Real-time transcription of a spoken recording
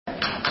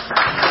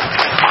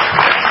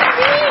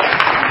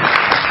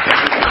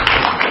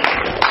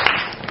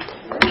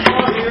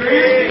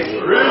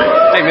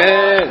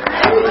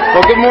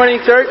Good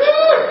morning, church.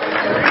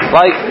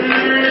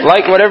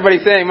 Like what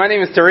everybody's saying, my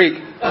name is Tariq.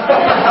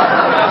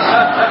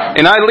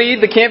 And I lead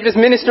the campus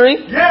ministry.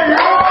 And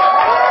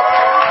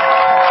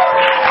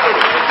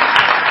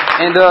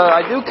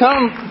I do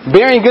come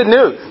bearing good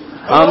news.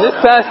 This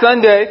past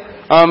Sunday,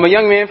 a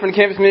young man from the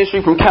campus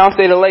ministry from Cal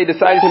State LA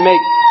decided to make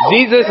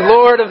Jesus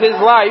Lord of his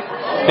life.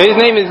 And his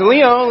name is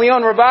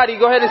Leon Rabati.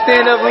 Go ahead and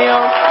stand up,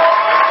 Leon.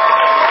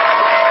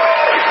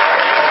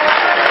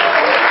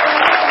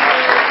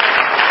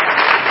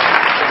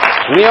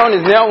 Leon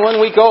is now 1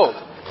 week old,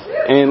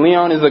 and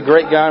Leon is a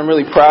great guy. I'm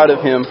really proud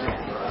of him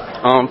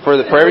for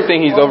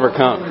everything he's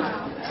overcome.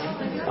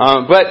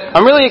 But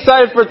I'm really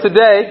excited for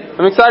today.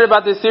 I'm excited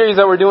about this series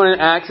that we're doing in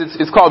Acts.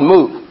 It's called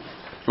Move.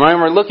 Right?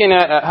 And we're looking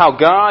at how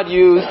God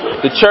used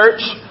the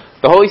church,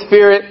 the Holy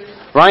Spirit,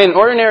 right, and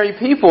ordinary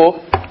people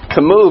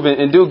to move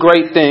and do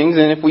great things.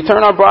 And if we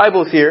turn our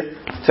Bibles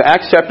here to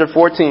Acts chapter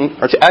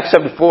 14, or to Acts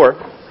chapter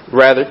 4,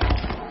 rather,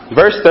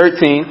 verse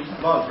 13,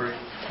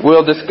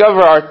 we'll discover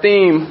our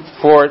theme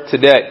for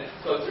today.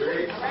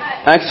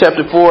 Acts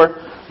chapter 4,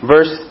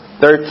 verse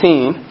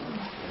 13.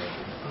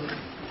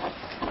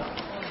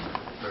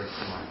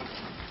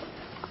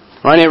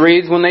 Right, it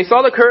reads, "When they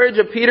saw the courage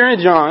of Peter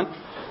and John,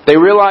 they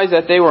realized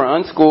that they were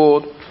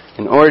unschooled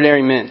and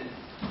ordinary men.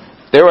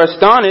 They were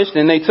astonished,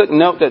 and they took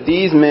note that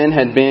these men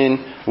had been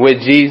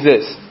with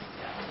Jesus."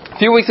 A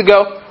few weeks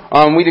ago,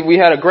 we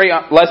had a great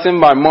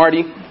lesson by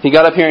Marty. He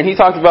got up here and he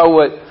talked about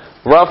what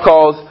Ralph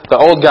calls the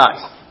old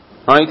guys.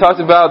 He talked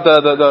about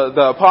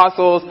the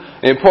apostles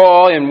and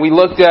Paul, and we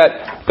looked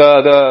at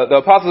the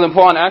apostles and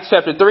Paul in Acts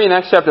chapter 3 and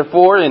Acts chapter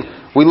 4, and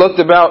we looked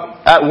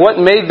at what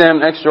made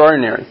them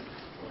extraordinary.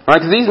 Right?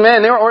 Because these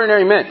men, they were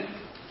ordinary men.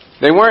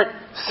 They weren't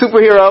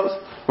superheroes,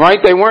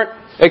 right? They weren't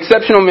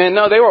exceptional men.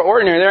 No, they were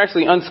ordinary. They're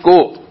actually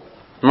unschooled.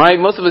 Right?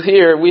 Most of us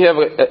here, we have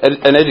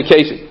an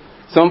education,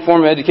 some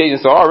form of education.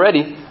 So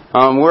already,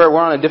 we're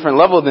on a different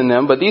level than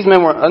them. But these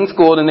men were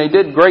unschooled, and they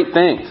did great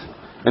things.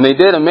 And they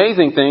did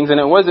amazing things, and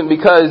it wasn't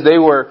because they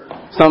were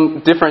some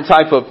different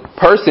type of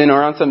person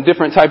or on some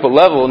different type of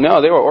level.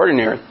 No, they were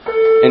ordinary.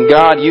 And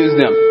God used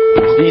them.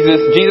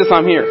 Jesus,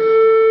 I'm here.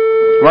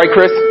 Right,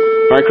 Chris?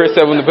 Right, Chris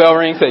said when the bell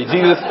rings, say,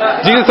 Jesus,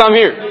 I'm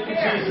here.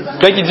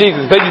 Thank you,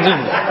 Jesus. Thank you,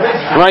 Jesus.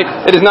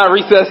 Right? It is not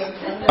recess.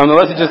 The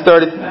lesson just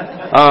started.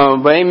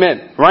 But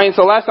amen. Right? And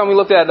so last time we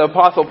looked at the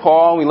Apostle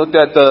Paul, we looked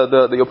at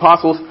the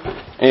apostles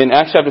in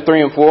Acts chapter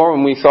 3 and 4,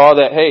 and we saw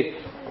that, hey,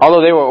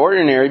 although they were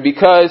ordinary,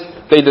 because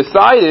they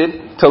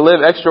decided to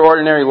live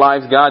extraordinary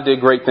lives, God did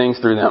great things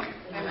through them.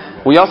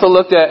 We also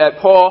looked at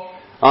Paul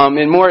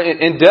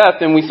in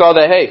depth, and we saw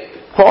that, hey,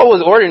 Paul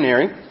was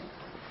ordinary.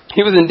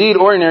 He was indeed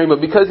ordinary,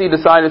 but because he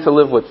decided to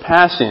live with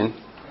passion,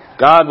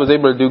 God was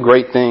able to do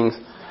great things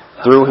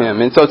through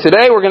him. And so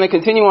today we're going to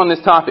continue on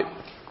this topic.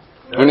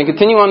 We're going to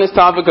continue on this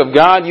topic of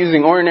God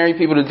using ordinary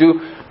people to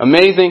do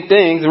amazing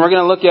things, and we're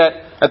going to look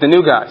at the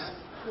new guys.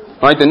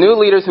 Right, the new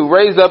leaders who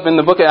raised up in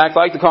the book of Acts, I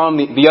like to call them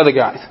the other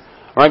guys.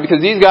 Right,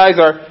 because these guys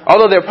are,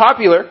 although they're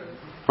popular,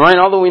 right,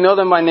 although we know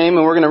them by name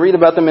and we're going to read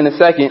about them in a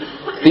second,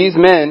 these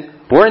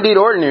men were indeed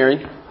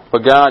ordinary,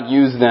 but God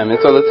used them. And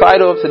so the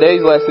title of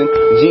today's lesson,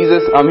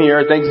 Jesus, I'm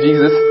here. Thanks,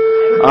 Jesus.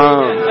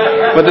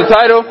 But the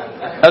title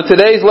of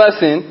today's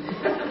lesson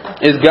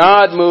is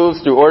God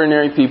Moves Through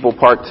Ordinary People,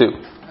 Part 2.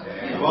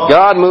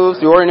 God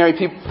Moves Through Ordinary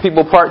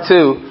People, Part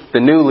 2,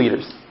 the new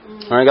leaders.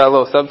 All right, got a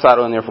little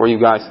subtitle in there for you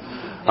guys.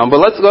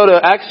 But let's go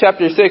to Acts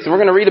chapter 6, and we're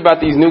going to read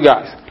about these new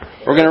guys.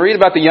 We're going to read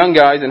about the young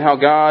guys and how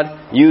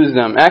God used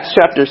them. Acts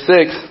chapter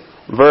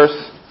 6, verse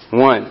 1.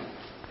 All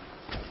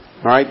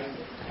right?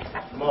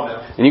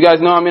 And you guys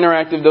know I'm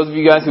interactive. Those of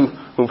you guys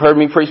who've heard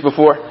me preach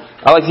before,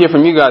 I like to hear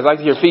from you guys. I like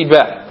to hear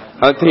feedback.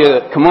 I like to hear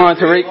that. Come on,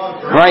 Tariq.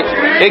 Right?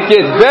 It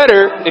gets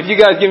better if you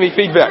guys give me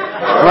feedback.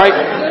 Right?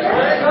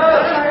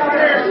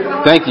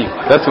 Thank you.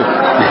 That's what.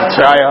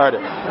 Try harder.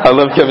 I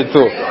love Kevin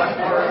Toole.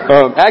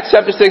 Acts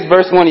chapter 6,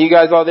 verse 1. Are you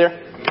guys all there?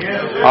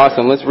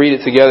 Awesome. Let's read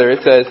it together.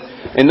 It says,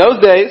 "In those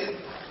days,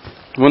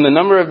 when the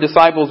number of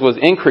disciples was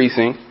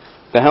increasing,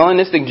 the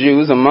Hellenistic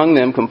Jews among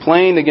them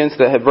complained against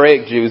the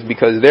Hebraic Jews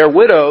because their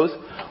widows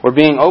were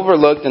being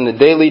overlooked in the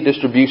daily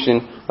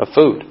distribution of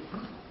food.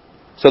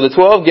 So the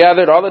 12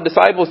 gathered all the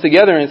disciples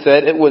together and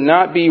said, 'It would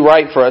not be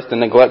right for us to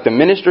neglect the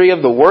ministry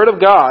of the Word of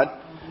God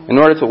in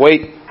order to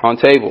wait on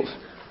tables.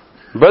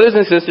 Brothers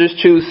and sisters,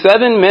 choose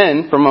 7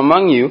 men from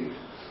among you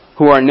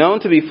who are known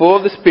to be full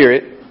of the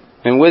Spirit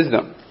and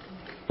wisdom.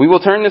 We will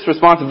turn this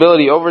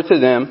responsibility over to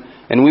them,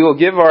 and we will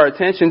give our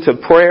attention to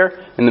prayer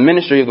and the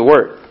ministry of the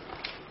Word.'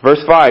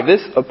 Verse 5,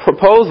 this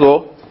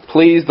proposal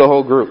pleased the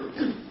whole group.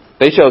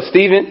 They chose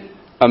Stephen,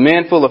 a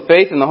man full of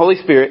faith and the Holy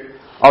Spirit,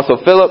 also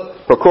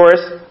Philip,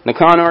 Prochorus,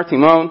 Nicanor,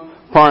 Timon,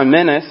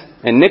 Parmenas,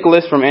 and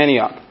Nicholas from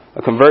Antioch,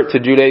 a convert to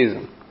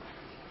Judaism.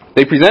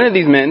 They presented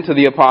these men to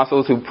the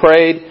apostles, who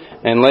prayed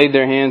and laid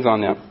their hands on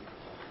them.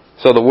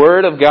 So the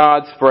word of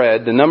God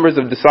spread, the numbers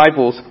of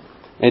disciples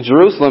in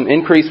Jerusalem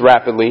increased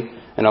rapidly,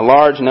 and a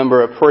large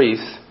number of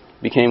priests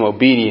became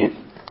obedient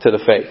to the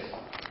faith."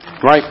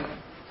 Right?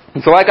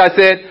 And so like I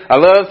said, I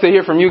love to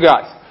hear from you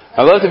guys.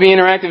 I love to be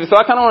interactive. So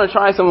I kind of want to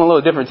try something a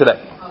little different today.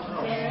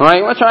 Right?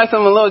 I want to try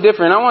something a little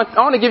different. I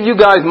want to give you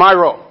guys my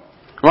role.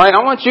 Right?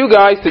 I want you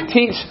guys to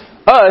teach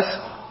us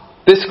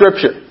this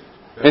scripture.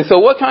 And so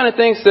what kind of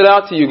things stood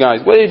out to you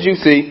guys? What did you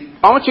see?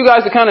 I want you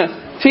guys to kind of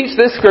teach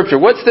this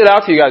scripture. What stood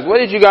out to you guys? What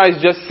did you guys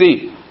just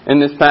see in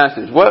this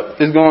passage?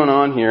 What is going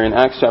on here in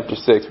Acts chapter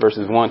 6,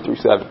 verses 1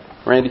 through 7?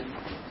 Randy?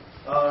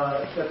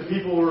 That the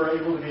people were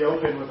able to be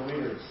open with the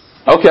leaders.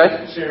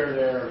 Okay. Share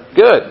their...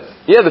 Good.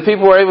 Yeah, the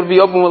people were able to be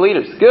open with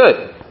leaders.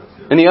 Good.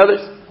 Any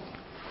others?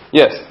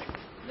 Yes.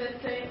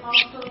 That they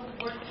also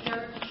worked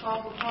together to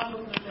solve a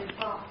problem that they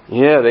saw.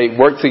 Yeah, they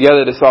worked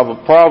together to solve a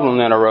problem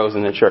that arose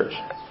in the church.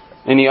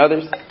 Any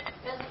others?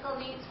 Physical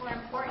needs were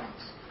important.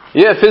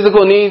 Yeah,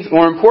 physical needs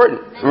were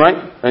important,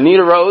 right? A need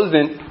arose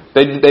and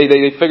they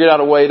figured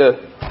out a way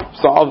to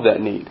solve that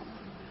need,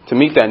 to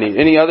meet that need.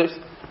 Any others?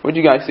 What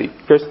did you guys see?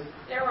 Chris?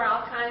 There were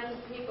all kinds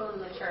of people in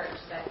the church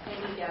that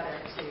came together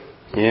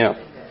to... Yeah.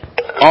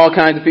 All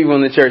kinds of people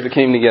in the church that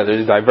came together.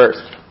 It's diverse.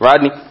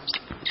 Rodney?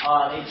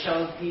 They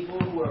chose people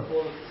who were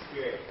full of the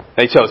Spirit.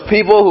 They chose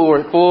people who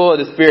were full of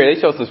the Spirit.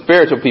 They chose some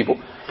spiritual people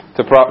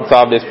to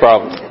solve this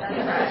problem. It's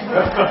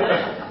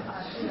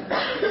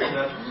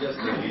not just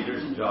the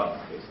leader's job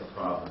to fix the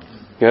problem.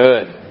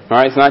 Good. All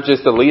right, it's not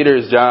just the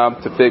leader's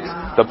job to fix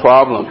the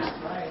problems.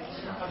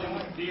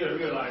 Leader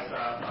realized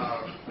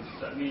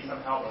that needs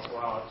some help as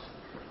well.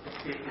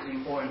 It's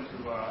important to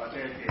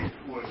dedicate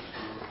towards to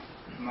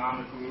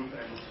among the group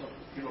and so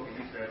people can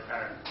use their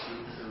talent to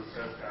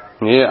serve God.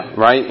 Yeah,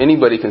 right?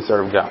 Anybody can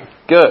serve God.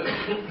 Good.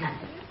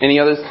 Any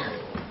others?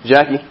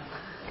 Jackie?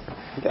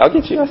 I'll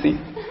get you. I see.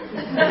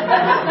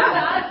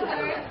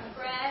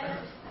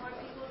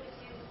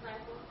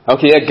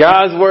 Okay, yeah,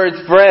 God's word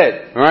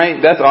spread, right?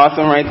 That's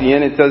awesome, right? At the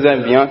end it says that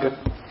in Bianca.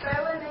 But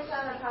when they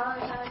found a problem,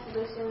 they found a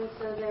solution,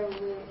 so there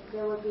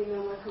would be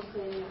no more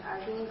complaining and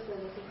arguing, so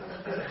they could come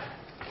together.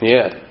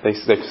 Yeah, they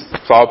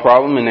saw a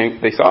problem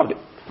and they solved it.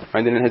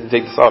 Right? They didn't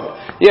hesitate to solve it.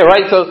 Yeah,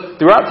 right? So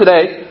throughout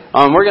today,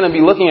 we're going to be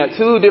looking at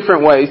two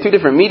different ways, two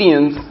different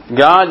mediums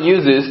God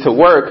uses to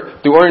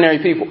work through ordinary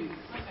people.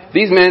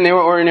 These men, they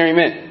were ordinary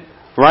men.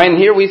 Right?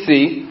 And here we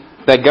see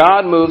that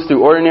God moves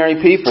through ordinary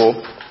people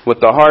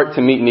with the heart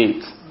to meet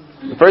needs.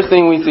 The first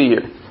thing we see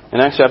here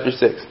in Acts chapter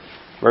 6,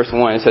 verse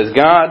 1, it says,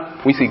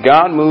 we see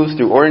God moves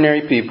through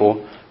ordinary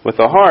people with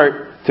a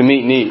heart to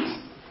meet needs.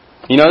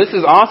 You know, this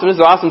is awesome. This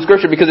is awesome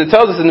scripture because it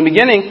tells us in the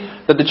beginning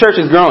that the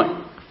church is growing.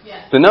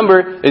 The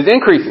number is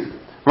increasing.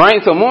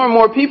 Right? So more and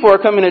more people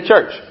are coming to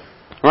church.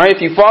 Right?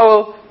 If you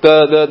follow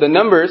the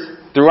numbers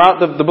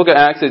throughout the book of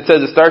Acts, it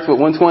says it starts with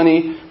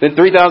 120, then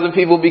 3,000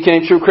 people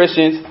became true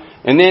Christians.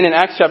 And then in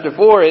Acts chapter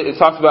 4, it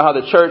talks about how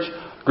the church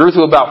grew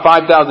to about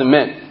 5,000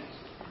 men.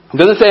 It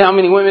doesn't say how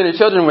many women and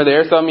children were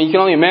there, so I mean, you can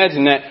only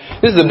imagine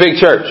that this is a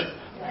big church.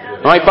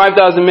 Right? 5,000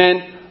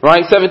 men,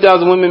 right? 7,000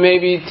 women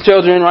maybe,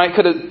 children, right?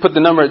 Could have put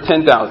the number at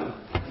 10,000.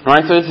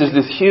 Right? So this is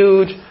this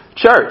huge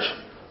church.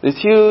 This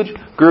huge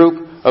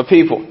group of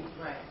people.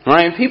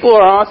 Right? And people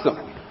are awesome.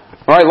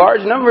 Right?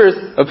 Large numbers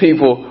of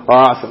people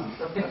are awesome.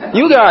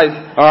 You guys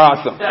are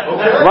awesome.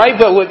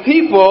 Right? But with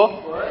people,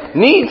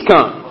 needs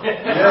come.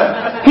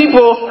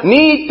 People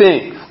need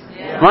things.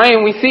 Right?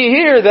 And we see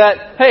here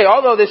that, hey,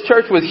 although this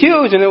church was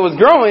huge and it was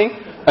growing,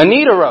 a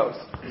need arose.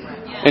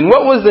 And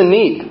what was the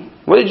need?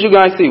 What did you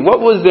guys see?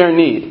 What was their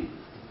need?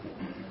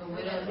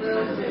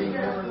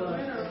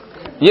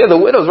 Yeah, the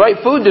widows, right?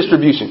 Food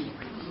distribution.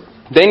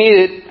 They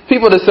needed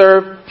people to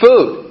serve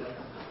food.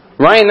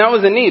 Right? And that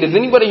was the need. Has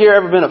anybody here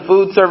ever been a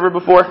food server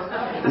before?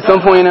 At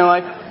some point in their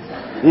life?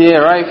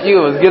 Yeah, right? Few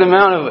of us. Good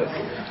amount of us.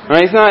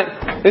 Right?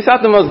 It's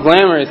not the most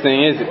glamorous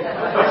thing, is it?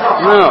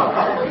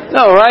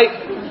 No,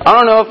 right? I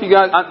don't know if you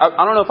guys, I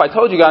don't know if I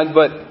told you guys,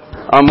 but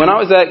when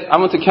I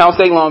went to Cal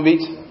State Long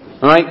Beach,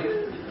 right?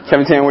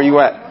 Kevin Tan, where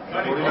you at?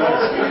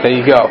 There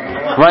you go.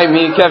 Right,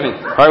 me and Kevin.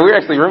 Right, we were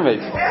actually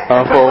roommates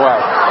for a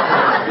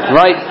while.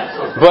 Right?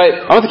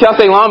 But I went to Cal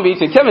State Long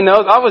Beach, and Kevin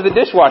knows I was the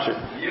dishwasher.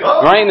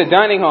 Right in the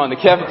dining hall, in the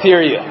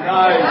cafeteria.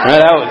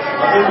 Right,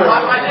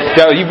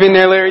 you been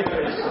there, Larry?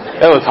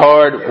 That was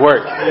hard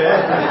work.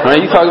 Right,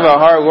 you talk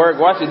about hard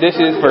work. Wash the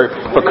dishes for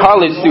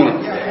college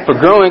students. For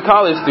growing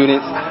college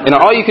students in an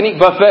all-you-can-eat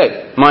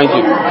buffet, mind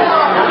you.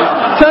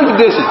 Tons of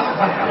dishes.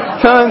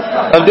 So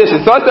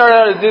I started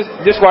out as a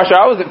dishwasher.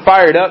 I wasn't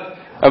fired up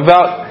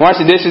about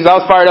washing dishes. I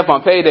was fired up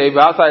on payday,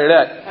 but outside of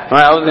that,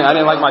 right, I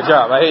didn't like my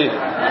job. I hated it.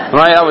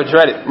 Right, I would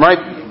dread it. Right,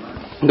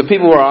 the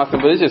people were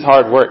awesome, but it's just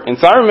hard work. And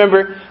so I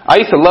remember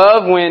I used to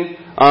love when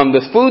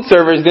the food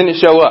servers didn't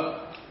show up.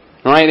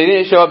 Right? They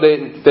didn't show up. They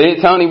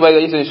didn't tell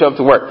anybody they didn't show up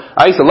to work.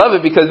 I used to love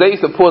it because they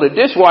used to pull the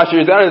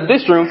dishwashers out of the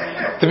dish room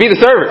to be the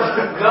servers.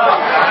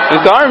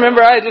 And so I remember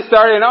I had just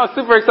started and I was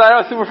super excited.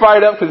 I was super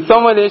fired up because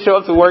someone didn't show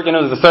up to work and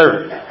it was the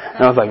server.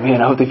 And I was like,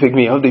 man, I hope they pick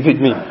me. Right? They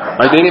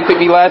didn't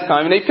pick me last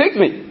time and they picked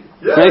me.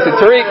 And they said,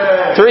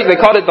 Tariq, they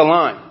called it the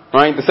line.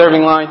 Right? The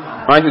serving line.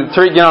 Right? They said,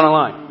 Tariq, get on the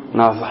line.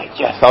 And I was like,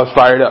 yes, I was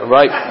fired up.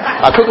 Right?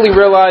 I quickly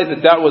realized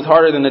that was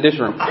harder than the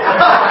dish room.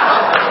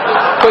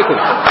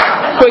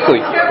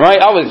 Quickly,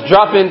 right? I was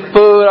dropping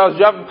food. I was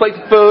dropping plates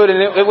of food,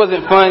 and it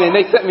wasn't fun, and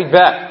they sent me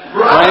back.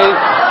 Right?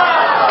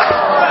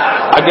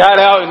 I got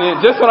out, and then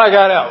just when I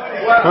got out,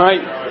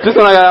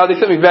 they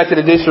sent me back to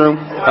the dish room.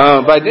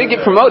 But I did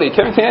get promoted.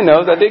 Kevin Tan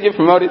knows I did get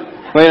promoted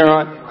later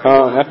on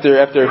after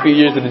a few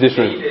years in the dish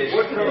room.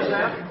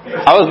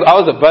 I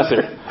was a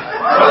busser.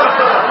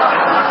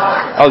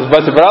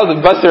 But I was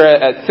a busser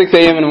at 6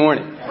 a.m. in the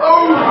morning,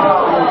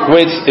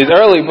 which is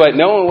early, but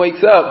no one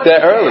wakes up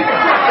that early.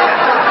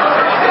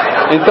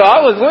 And so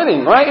I was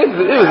winning, right? It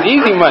was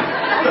easy money,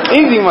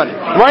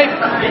 right?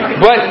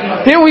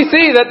 But here we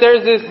see that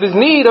there's this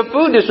need of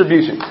food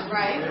distribution.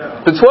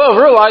 The 12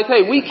 realized,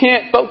 hey, we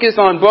can't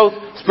focus on both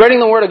spreading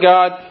the word of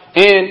God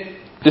and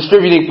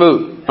distributing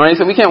food. Right?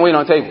 So we can't wait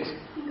on tables.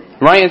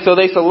 Right? And so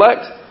they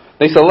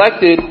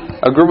selected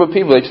a group of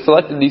people. They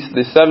selected these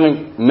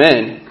 7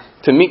 men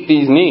to meet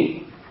these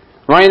needs.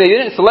 Right? They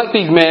didn't select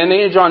these men.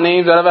 They didn't draw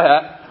names out of a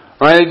hat.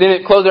 Right? They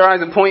didn't close their eyes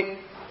and point.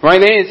 Right?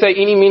 They didn't say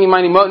eeny, meeny,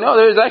 miny, mo. No,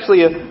 there was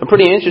actually a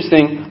pretty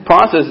interesting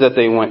process that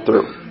they went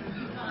through.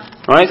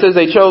 Right? It says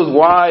they chose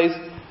wise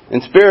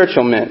and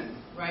spiritual men.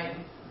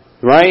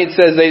 Right? It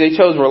says they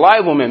chose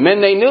reliable men.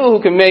 Men they knew who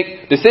could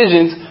make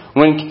decisions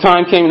when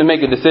time came to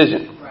make a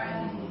decision.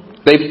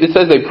 It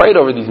says they prayed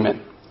over these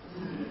men.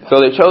 So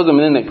they chose them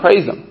and then they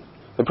praised them.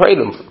 They prayed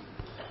them.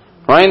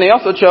 Right? And they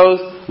also chose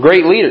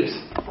great leaders.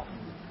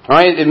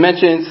 Right? It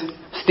mentions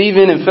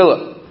Stephen and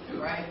Philip.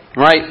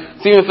 Right?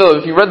 Stephen and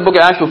Philip. If you read the book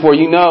of Acts before,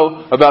 you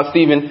know about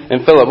Stephen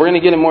and Philip. We're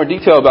going to get in more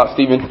detail about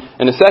Stephen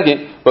in a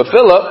second. But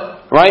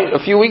Philip, right?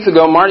 A few weeks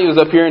ago, Marty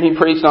was up here and he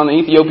preached on the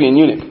Ethiopian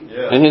eunuch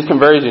and his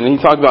conversion. And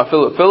he talked about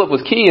Philip. Philip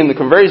was key in the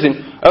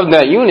conversion of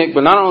that eunuch,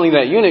 but not only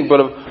that eunuch,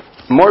 but of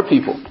more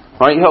people.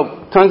 Right? He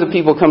helped tons of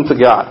people come to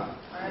God.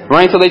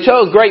 Right? So they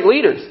chose great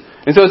leaders.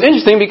 And so it's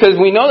interesting because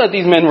we know that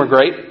these men were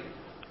great,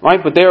 right?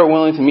 But they were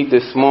willing to meet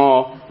this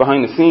small,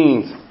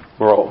 behind-the-scenes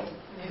role.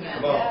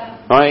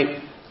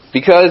 Right?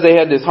 Because they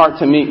had this heart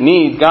to meet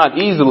needs, God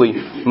easily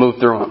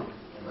moved through them.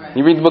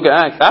 You read the book of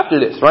Acts after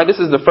this, right? This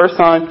is the first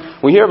time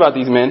we hear about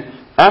these men.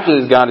 After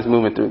this, God is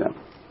moving through them.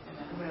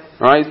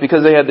 Right? It's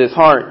because they had this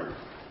heart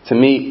to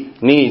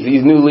meet needs.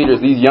 These new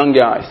leaders, these young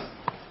guys,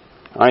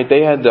 right?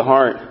 They had the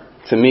heart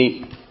to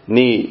meet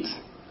needs.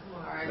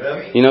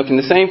 You know, can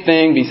the same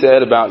thing be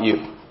said about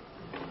you?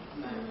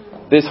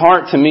 This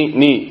heart to meet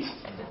needs.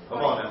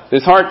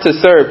 This heart to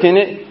serve. Can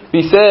it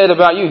be said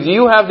about you? Do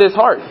you have this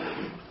heart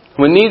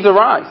when needs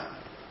arise?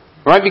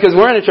 Right? Because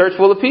we're in a church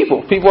full of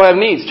people. People have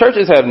needs.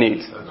 Churches have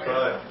needs.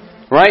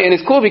 Right? And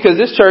it's cool because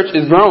this church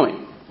is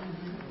growing.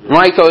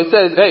 Right? So it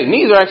says, hey,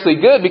 needs are actually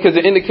good because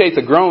it indicates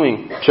a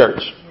growing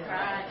church.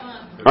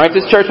 Right? If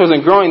this church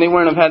wasn't growing, they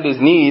wouldn't have had this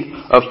need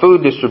of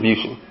food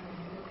distribution.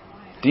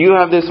 Do you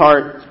have this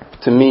heart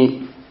to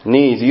meet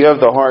needs? Do you have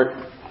the heart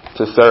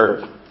to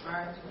serve?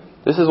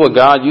 This is what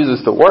God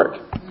uses to work.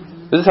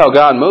 This is how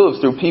God moves,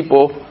 through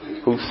people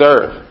who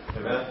serve.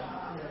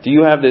 Do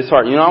you have this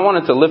heart? You know, I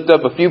wanted to lift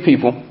up a few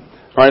people.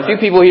 All right, a few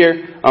people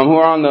here who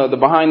are on the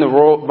behind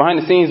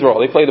the scenes role.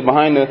 They play the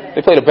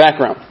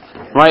background.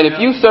 Right? If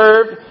you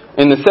serve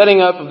in the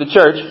setting up of the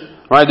church,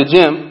 right, the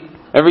gym,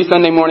 every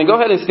Sunday morning, go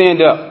ahead and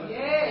stand up.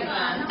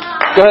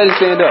 Go ahead and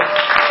stand up.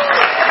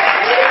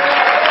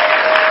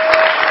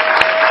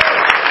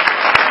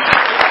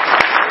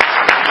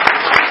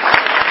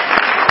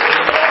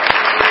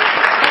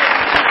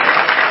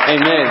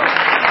 Amen.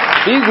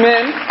 These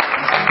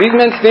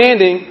men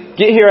standing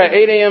get here at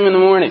 8 a.m. in the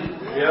morning.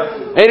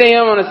 8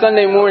 a.m. on a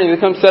Sunday morning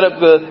to come set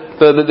up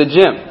the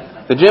gym.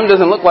 The gym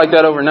doesn't look like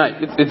that overnight.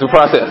 It's a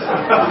process.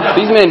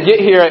 These men get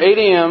here at 8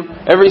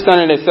 a.m. every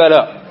Sunday to set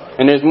up.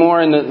 And there's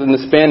more in the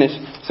Spanish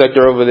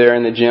sector over there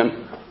in the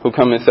gym who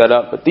come and set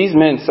up. But these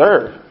men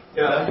serve.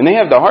 And they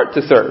have the heart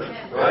to serve.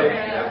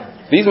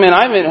 These men,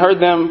 I haven't heard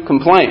them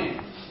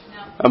complain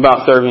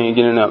about serving and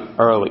getting up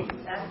early.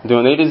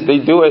 They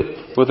do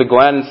it with a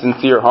glad and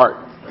sincere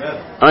heart.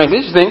 All right, it's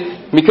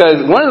interesting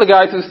because one of the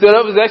guys who stood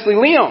up was actually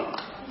Leon.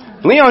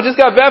 Leon just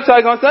got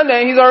baptized on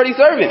Sunday and he's already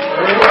serving.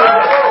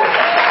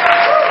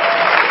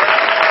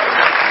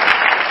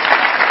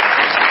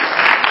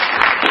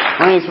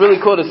 I mean, it's really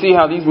cool to see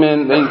how these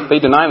men, they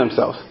deny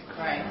themselves.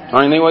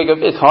 I mean, they wake up.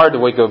 It's hard to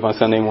wake up on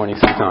Sunday morning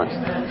sometimes.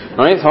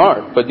 I mean, it's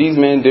hard, but these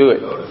men do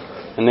it,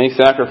 and they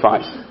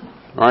sacrifice.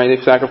 All right, they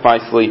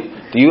sacrifice sleep.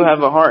 Do you have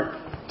a heart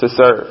to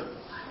serve?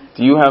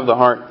 Do you have the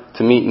heart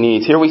to meet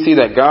needs? Here we see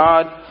that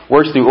God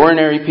works through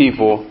ordinary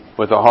people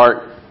with a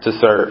heart to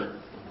serve.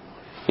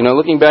 You know,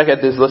 looking back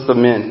at this list of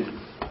men,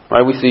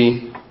 right? We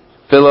see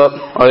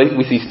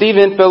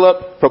Stephen,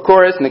 Philip,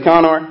 Prochorus,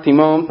 Nicanor,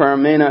 Timon,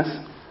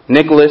 Parmenas,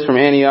 Nicholas from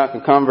Antioch, a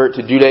convert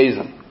to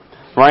Judaism.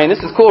 Right? And this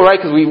is cool, right?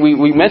 Because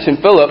we mentioned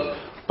Philip,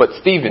 but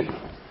Stephen.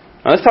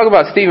 Now let's talk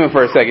about Stephen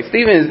for a second.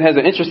 Stephen has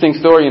an interesting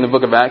story in the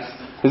book of Acts.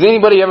 Has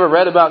anybody ever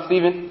read about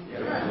Stephen?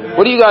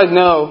 What do you guys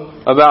know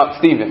about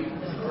Stephen?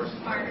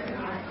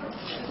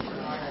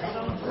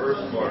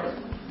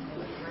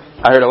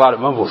 I heard a lot of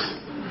mumbles.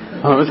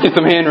 Let's get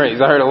some hand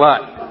raised. I heard a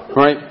lot.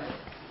 Right?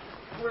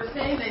 We're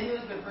saying that he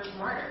was the first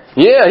martyr.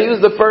 Yeah, he was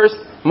the first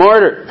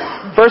Martyr.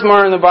 First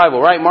martyr in the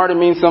Bible, right? Martyr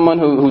means someone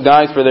who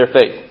dies for their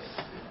faith.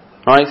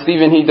 Alright,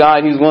 Stephen, he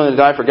died, he was willing to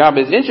die for God.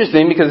 But it's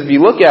interesting because if you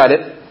look at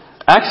it,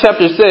 Acts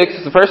chapter 6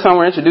 is the first time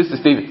we're introduced to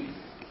Stephen.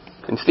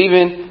 And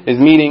Stephen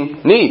is meeting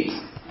needs.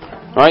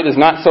 Alright, this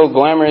not so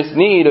glamorous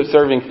need of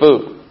serving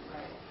food.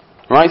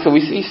 Alright, so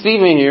we see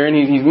Stephen here and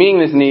he's meeting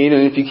this need.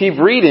 And if you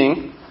keep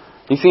reading,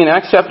 you see in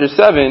Acts chapter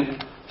 7,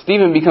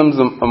 Stephen becomes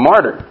a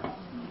martyr.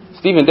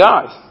 Stephen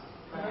dies.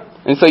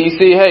 And so you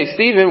see, hey,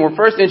 Stephen, we're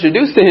first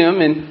introduced to him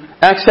in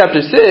Acts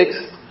chapter 6,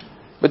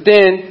 but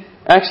then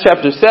Acts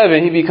chapter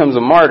 7, he becomes a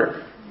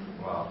martyr.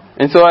 Wow.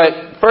 And so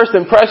at first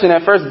impression,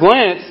 at first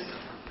glance,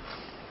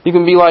 you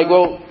can be like,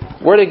 well,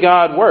 where did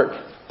God work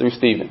through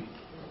Stephen?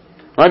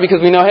 Right?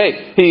 Because we know,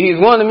 hey, he's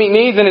willing to meet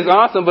needs and it's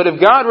awesome, but if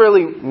God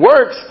really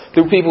works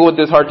through people with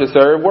this heart to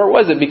serve, where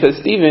was it? Because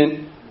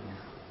Stephen,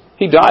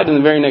 he died in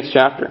the very next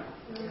chapter.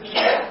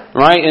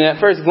 Right? And at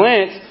first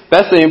glance,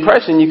 that's the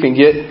impression you can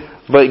get.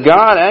 But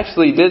God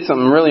actually did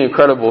something really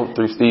incredible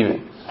through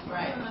Stephen.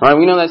 Right?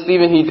 We know that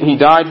Stephen, he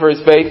died for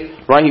his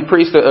faith. Right? He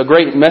preached a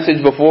great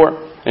message before.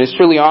 And it's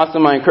truly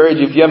awesome. I encourage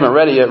you, if you haven't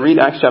read it yet,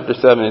 read Acts chapter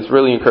 7. It's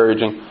really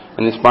encouraging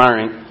and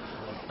inspiring.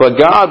 But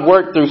God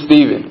worked through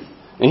Stephen.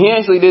 And he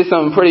actually did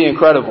something pretty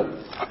incredible.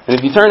 And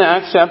if you turn to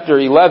Acts chapter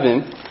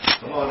 11,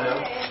 Come on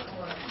now.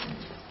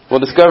 we'll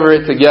discover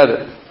it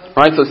together.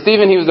 Right? So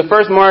Stephen, he was the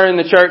first martyr in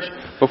the church.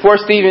 Before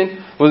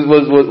Stephen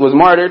was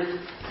martyred,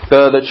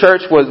 the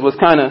church was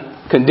kind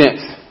of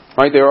condensed.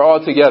 Right? They were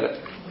all together.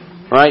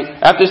 Right?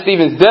 After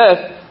Stephen's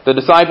death, the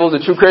disciples,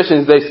 the true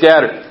Christians, they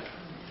scattered.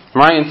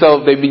 Right? And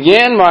so they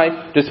began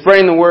by just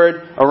spreading the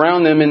word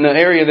around them in the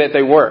area that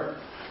they were.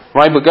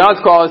 Right? But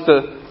God's call is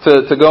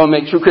to go and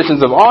make true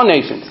Christians of all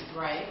nations.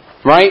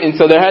 Right? And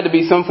so there had to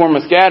be some form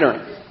of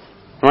scattering.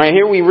 Right?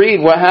 Here we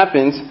read what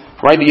happens,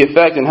 right? The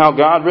effect and how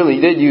God really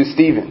did use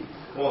Stephen.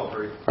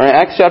 Right?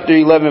 Acts chapter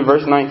 11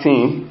 verse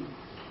 19.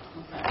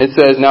 It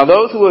says, "Now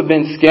those who have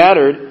been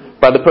scattered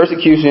by the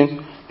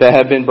persecution that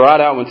had been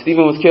brought out when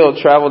Stephen was killed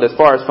traveled as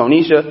far as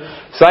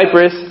Phoenicia,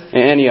 Cyprus,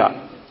 and Antioch,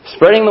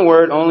 spreading the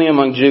word only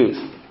among Jews.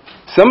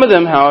 Some of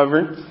them,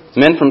 however,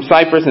 men from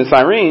Cyprus and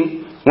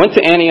Cyrene, went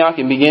to Antioch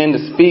and began to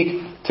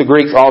speak to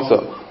Greeks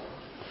also,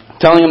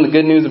 telling them the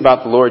good news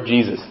about the Lord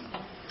Jesus."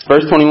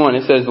 Verse 21,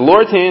 it says, "The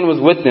Lord's hand was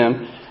with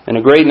them, and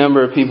a great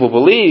number of people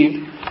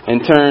believed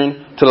and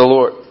turned to the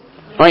Lord."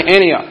 Right,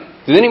 Antioch.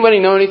 Does anybody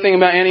know anything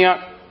about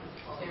Antioch?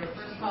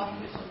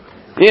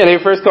 Yeah, they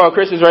were first called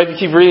Christians, right? If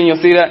you keep reading,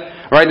 you'll see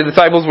that. Right, the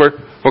disciples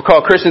were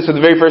called Christians for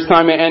the very first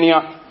time at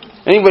Antioch.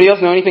 Anybody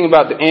else know anything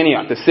about the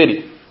Antioch, the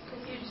city?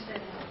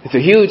 It's a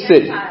huge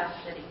city.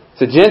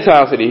 It's a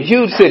Gentile city, a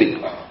huge city.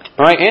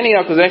 Right,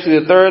 Antioch was actually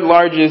the third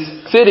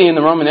largest city in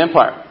the Roman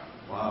Empire.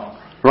 Wow.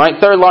 Right,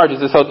 third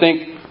largest. So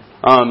think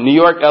New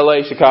York,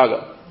 LA,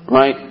 Chicago.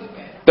 Right,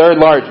 third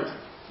largest.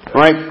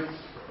 Right,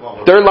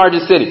 third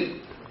largest city.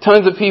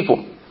 Tons of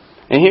people.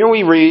 And here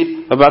we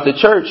read about the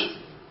church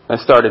that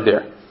started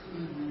there.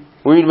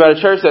 We read about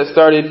a church that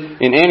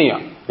started in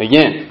Antioch.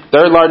 Again,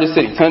 third largest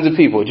city, tons of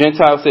people,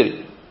 Gentile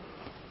city.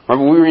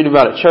 Remember, we read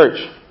about a church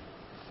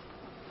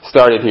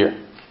started here.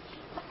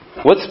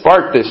 What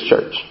sparked this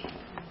church?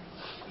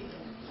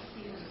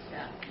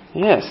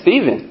 Yeah,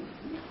 Stephen.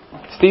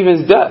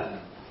 Stephen's death.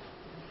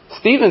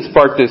 Stephen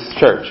sparked this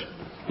church.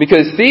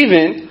 Because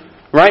Stephen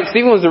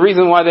was the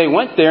reason why they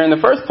went there in the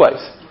first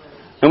place.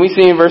 And we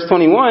see in verse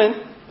 21,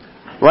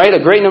 right,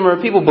 a great number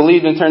of people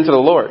believed and turned to the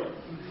Lord.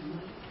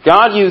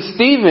 God used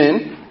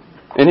Stephen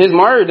in his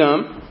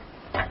martyrdom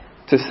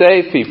to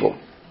save people,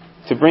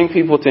 to bring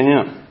people to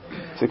him,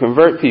 to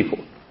convert people.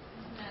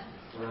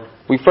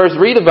 We first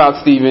read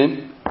about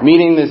Stephen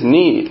meeting this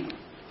need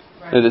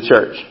of the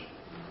church,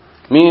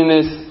 meeting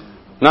this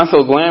not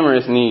so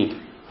glamorous need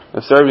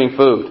of serving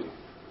food.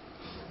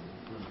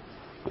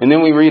 And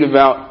then we read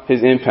about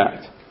his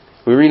impact.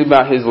 We read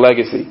about his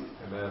legacy.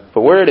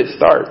 But where did it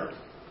start?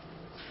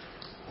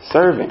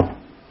 Serving.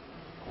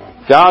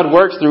 God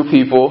works through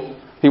people.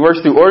 He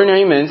works through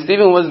ordinary men.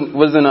 Stephen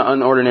wasn't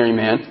an ordinary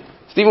man.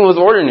 Stephen was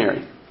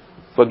ordinary.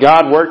 But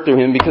God worked through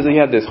him because he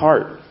had this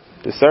heart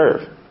to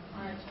serve.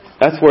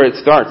 That's where it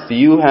starts. Do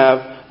you have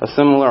a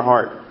similar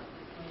heart?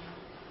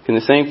 Can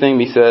the same thing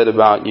be said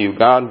about you?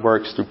 God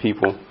works through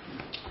people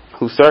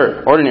who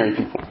serve. Ordinary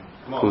people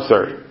who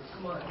serve.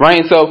 Right?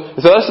 And so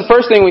that's the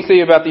first thing we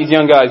see about these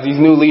young guys, these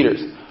new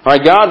leaders. All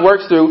right, God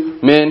works through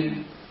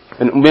men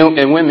and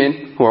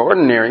women who are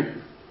ordinary,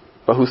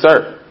 but who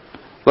serve.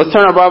 Let's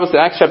turn our Bibles to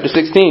Acts chapter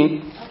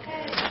 16.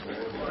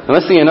 And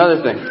let's see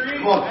another thing.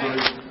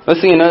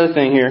 Let's see another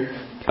thing here.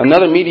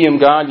 Another medium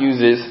God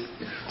uses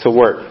to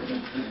work.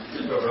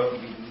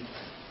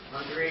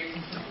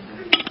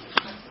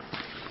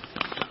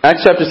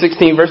 Acts chapter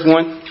 16, verse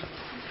 1.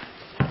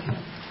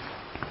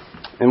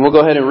 And we'll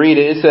go ahead and read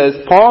it. It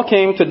says, "Paul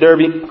came to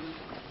Derbe,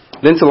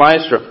 then to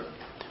Lystra,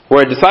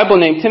 where a disciple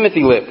named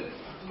Timothy lived,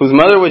 whose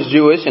mother was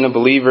Jewish and a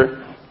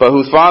believer, but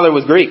whose father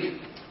was Greek.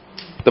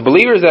 The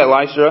believers at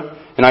Lystra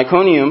and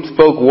Iconium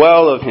spoke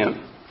well of him.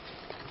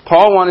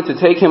 Paul wanted to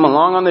take him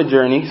along on the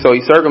journey, so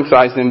he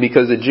circumcised him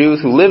because the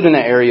Jews who lived in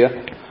that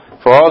area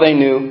for all they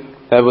knew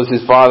that was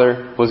his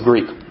father was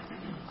Greek.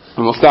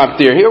 And we'll stop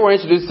there. Here we're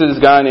introduced to this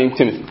guy named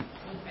Timothy.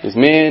 This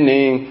man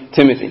named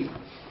Timothy.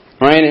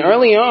 Right? And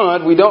early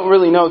on, we don't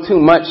really know too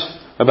much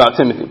about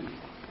Timothy.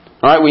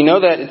 Alright, we know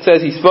that it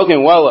says he's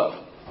spoken well of.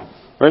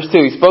 Verse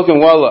 2, he's spoken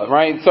well of.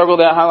 Right? Circle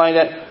that, highlight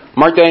that,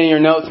 mark that in your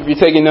notes if you're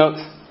taking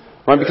notes.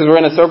 Right? Because we're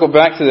going to circle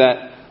back to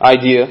that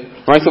idea.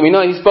 Right? So we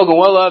know he's spoken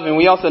well of, and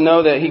we also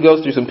know that he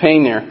goes through some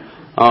pain there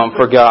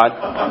for God.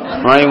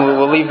 Right? And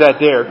we'll leave that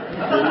there.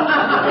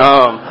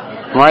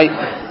 Right?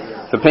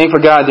 Some pain for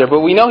God there.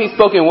 But we know he's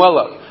spoken well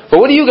of. But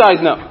what do you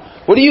guys know?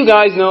 What do you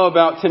guys know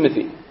about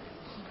Timothy?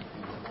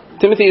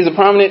 Timothy is a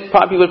prominent,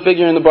 popular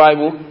figure in the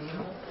Bible.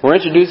 We're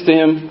introduced to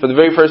him for the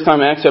very first time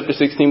in Acts chapter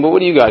 16. But what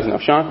do you guys know?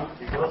 Sean?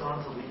 He goes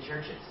on to lead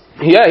churches.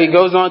 Yeah, he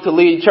goes on to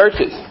lead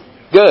churches.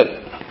 Good.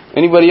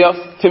 Anybody else?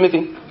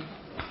 Timothy?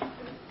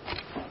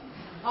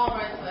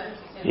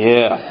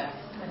 Yeah.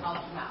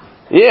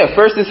 Yeah,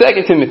 1st and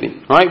 2nd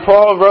Timothy. Right?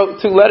 Paul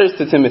wrote 2 letters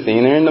to Timothy,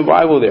 and they're in the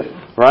Bible there.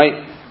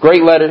 Right?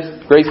 Great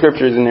letters, great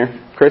scriptures in there.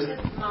 Chris? His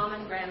mom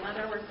and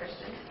grandmother were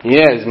Christians.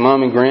 Yeah, his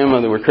mom and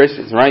grandmother were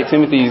Christians. Right?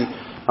 Timothy's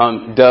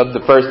dubbed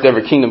the first ever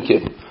kingdom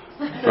kid.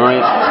 Right?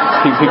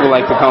 People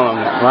like to call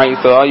him that. Right?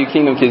 So all you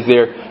kingdom kids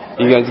there,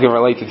 you guys can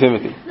relate to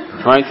Timothy.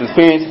 Right? So his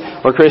parents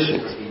were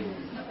Christians.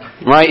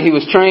 Right? He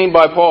was trained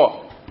by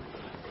Paul.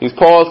 He was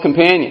Paul's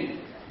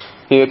companion.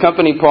 He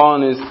accompanied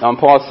Paul on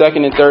Paul's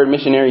 2nd and 3rd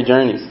missionary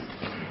journeys.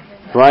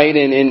 Right?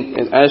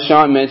 And as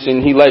Sean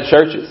mentioned, he led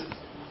churches.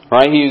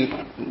 Right? He was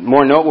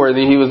more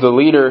noteworthy. He was the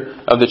leader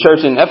of the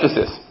church in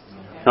Ephesus.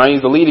 Right?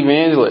 He's the lead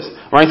evangelist.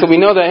 Right? So we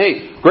know that,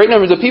 hey, great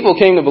numbers of people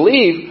came to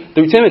believe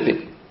through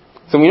Timothy.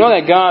 So we know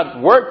that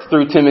God worked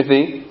through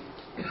Timothy.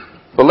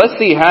 But let's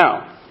see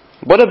how.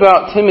 What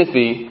about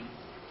Timothy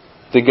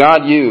did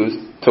God use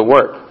to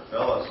work?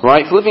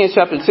 Right? Philippians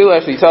chapter 2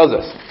 actually tells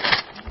us.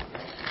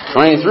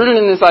 Right? It's rooted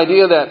in this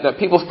idea that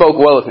people spoke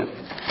well of him.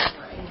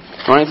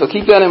 Right? So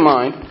keep that in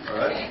mind.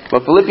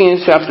 But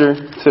Philippians chapter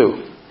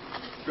 2,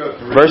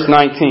 verse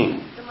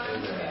 19.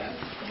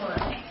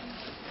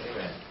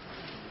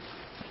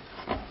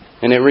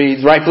 And it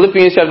reads, right,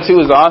 Philippians chapter 2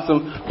 is an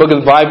awesome book of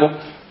the Bible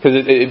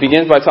because it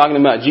begins by talking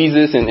about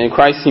Jesus and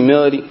Christ's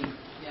humility.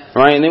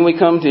 Right? And then we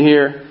come to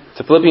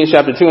Philippians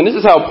chapter 2, and this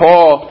is how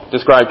Paul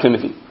described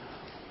Timothy.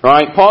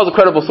 Right? Paul's a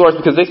credible source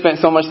because they spent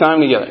so much time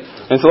together.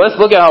 And so let's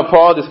look at how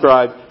Paul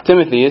described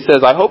Timothy. It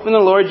says, I hope in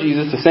the Lord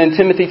Jesus to send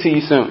Timothy to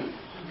you soon,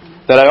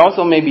 that I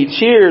also may be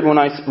cheered when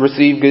I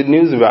receive good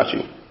news about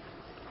you.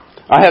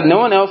 I have no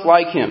one else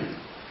like him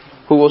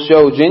who will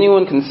show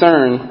genuine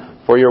concern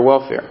for your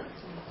welfare.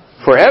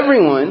 For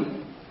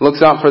everyone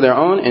looks out for their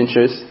own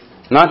interests,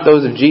 not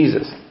those of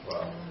Jesus.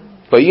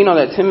 But you know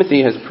that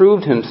Timothy has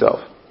proved himself,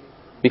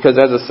 because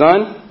as a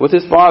son with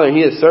his father,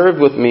 he has served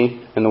with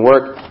me in the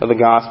work of the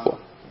gospel.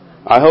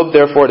 I hope,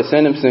 therefore, to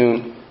send him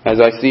soon as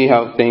I see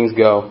how things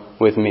go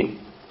with me.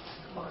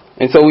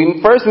 And so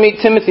we first meet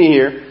Timothy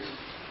here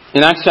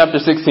in Acts chapter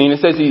 16. It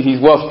says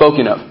he's well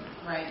spoken of.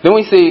 Right. Then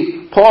we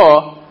see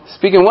Paul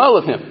speaking well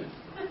of him,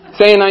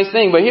 saying nice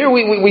things. But here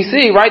we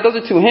see, right, those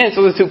are 2 hints,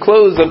 those are 2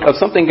 clues of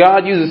something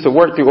God uses to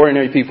work through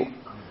ordinary people.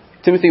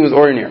 Timothy was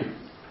ordinary.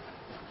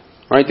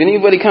 Right? Did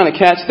anybody kind of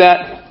catch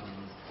that?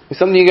 It's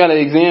something you got to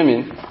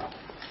examine.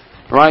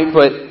 Right?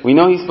 But we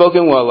know he's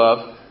spoken well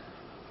of.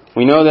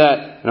 We know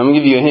that, and I'm going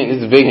to give you a hint,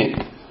 this is a big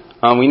hint.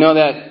 We know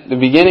that the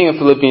beginning of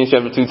Philippians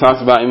chapter 2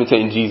 talks about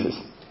imitating Jesus.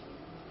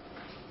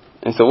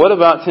 And so what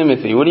about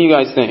Timothy? What do you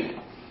guys think?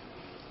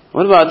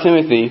 What about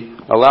Timothy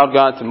allowed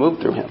God to move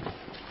through him?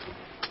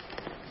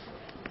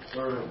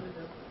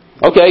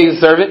 Okay, he's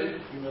a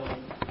servant.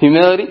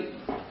 Humility.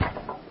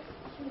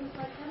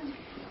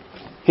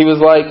 He was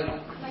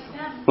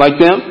like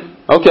them.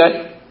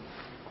 Okay.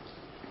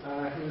 He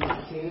was a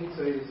teen,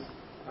 so he's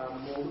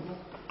moldable.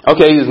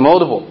 Okay, he's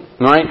moldable.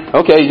 Right?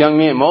 Okay, young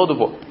man,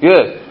 moldable.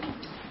 Good.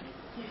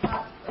 He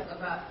talks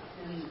about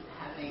him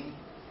having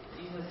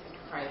Jesus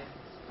Christ's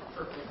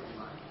purpose in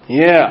mind.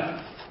 Yeah.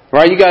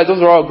 Right, you guys,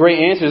 those are all great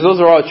answers. Those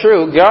are all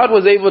true. God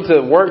was able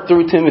to work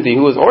through Timothy,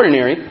 who was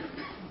ordinary.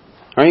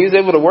 Right? He was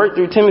able to work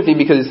through Timothy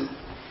because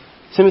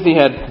Timothy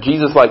had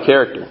Jesus-like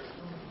character.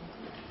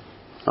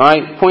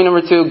 Alright, point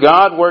number 2,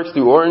 God works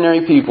through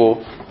ordinary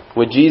people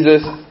with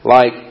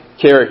Jesus-like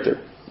character.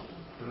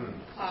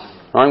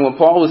 Alright, when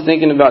Paul was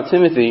thinking about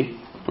Timothy,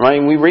 right,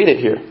 and we read it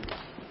here.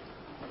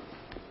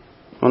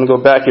 I want to go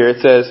back here.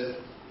 It says,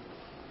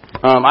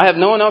 I have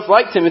no one else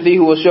like Timothy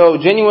who will show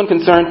genuine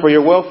concern for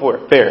your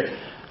welfare.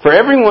 For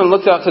everyone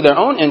looks out to their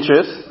own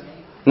interests,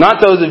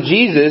 not those of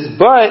Jesus,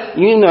 but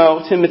you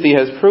know Timothy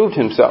has proved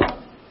himself.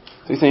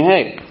 So he's saying,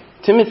 hey,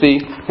 Timothy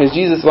has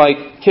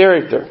Jesus-like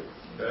character.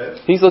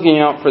 He's looking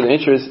out for the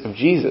interests of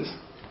Jesus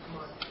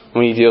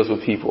when he deals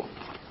with people.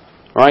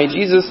 Right?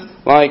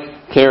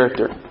 Jesus-like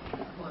character.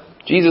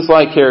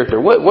 Jesus-like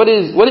character. What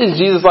is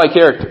Jesus-like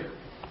character?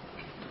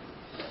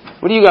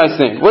 What do you guys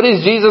think? What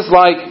is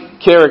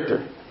Jesus-like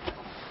character?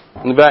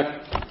 In the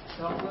back?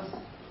 Selfless.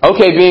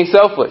 Okay, being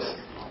selfless.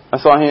 I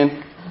saw a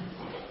hand.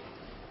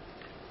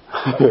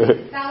 That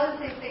was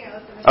the same thing I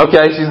was going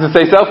Okay, she's going to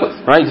say selfless,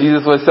 right?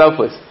 Jesus was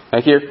selfless.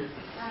 Back here.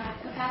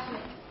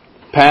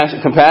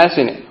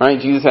 Compassionate, right?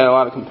 Jesus had a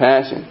lot of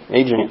compassion.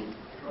 Adrian.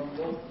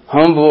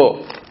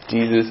 Humble.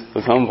 Jesus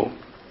was humble.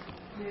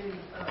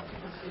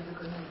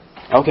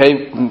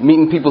 Okay,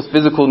 meeting people's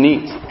physical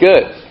needs.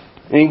 Good.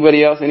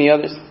 Anybody else? Any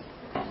others?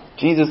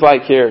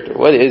 Jesus-like character.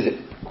 What is it?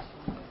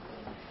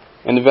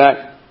 In the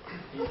back?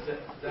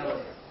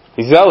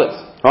 He's zealous.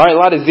 All right, a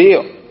lot of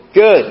zeal.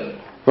 Good.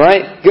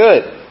 Right?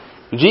 Good.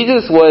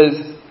 Jesus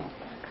was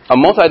a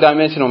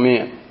multidimensional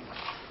man,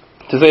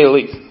 to say the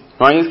least.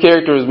 Right? His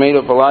character was made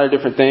up of a lot of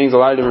different things, a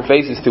lot of different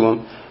faces to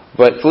him.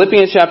 But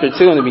Philippians chapter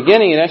 2, in the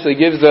beginning, it actually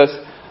gives us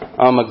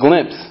a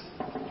glimpse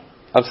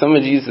of some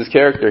of Jesus'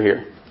 character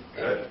here.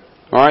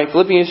 All right,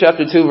 Philippians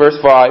chapter 2, verse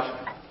 5.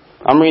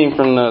 I'm reading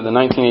from the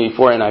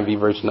 1984 NIV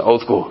version, the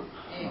old school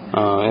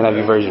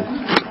NIV version.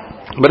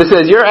 But it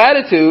says, your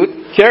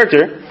attitude,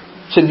 character,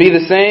 should be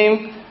the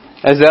same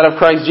as that of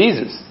Christ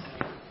Jesus,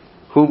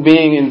 who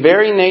being in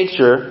very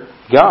nature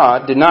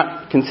God, did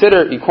not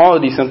consider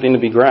equality something to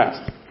be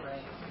grasped.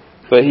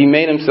 But he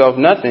made himself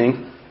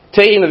nothing,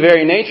 taking the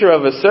very nature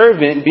of a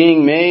servant,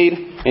 being made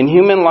in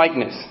human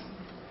likeness.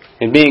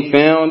 And being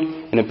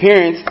found in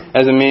appearance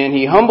as a man,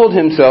 he humbled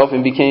himself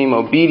and became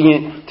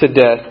obedient to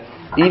death,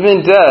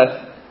 even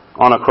death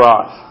on a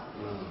cross.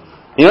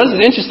 You know, this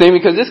is interesting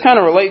because this kind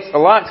of relates a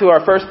lot to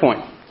our first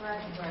point.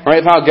 Right?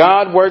 Of how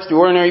God works through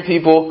ordinary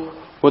people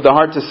with a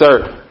heart to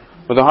serve,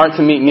 with a heart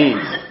to meet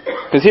needs.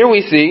 Because here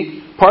we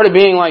see, part of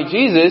being like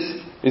Jesus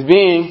is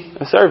being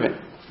a servant.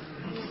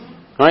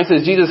 Right? It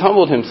says Jesus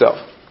humbled himself.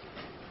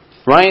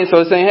 Right? And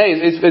so it's saying,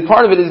 hey,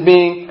 part of it is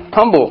being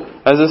humble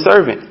as a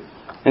servant.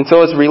 And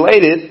so it's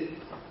related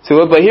to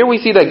it. But here we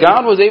see that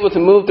God was able to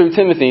move through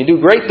Timothy and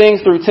do great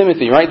things through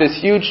Timothy, right? This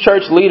huge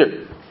church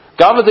leader.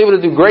 God was able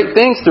to do great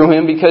things through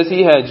him because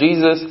he had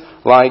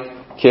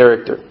Jesus-like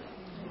character.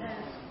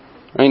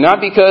 I mean, not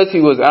because he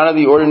was out of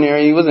the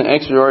ordinary, he wasn't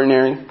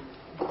extraordinary.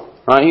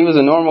 Right? He was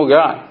a normal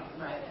guy.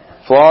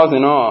 Flaws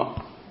and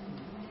all.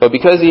 But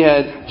because he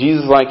had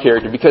Jesus-like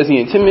character, because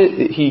he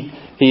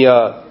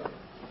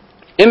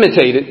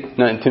imitated,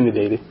 not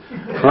intimidated,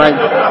 right?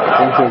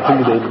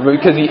 Intimidated, but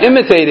because he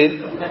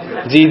imitated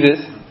Jesus,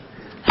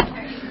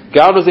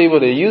 God was able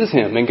to use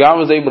him, and God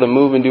was able to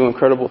move and do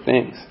incredible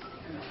things.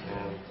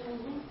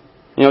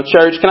 You know,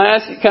 church, can I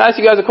ask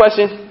you guys a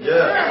question?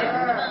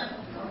 Yeah.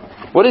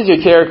 What is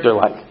your character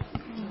like?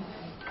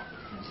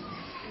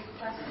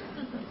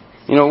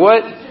 You know,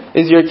 what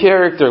is your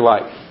character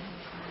like?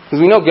 Because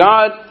we know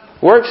God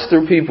works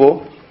through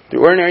people,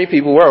 through ordinary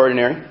people. We're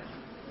ordinary.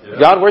 Yeah.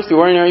 God works through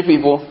ordinary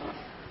people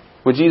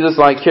with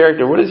Jesus-like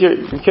character. What is your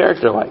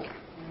character like?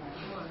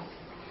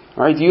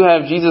 All right, do you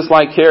have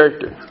Jesus-like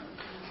character?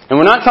 And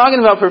we're not talking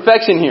about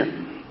perfection here.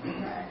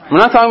 We're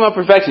not talking about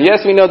perfection.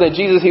 Yes, we know that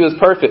Jesus, he was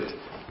perfect.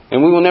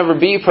 And we will never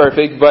be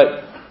perfect,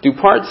 but do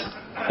parts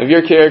of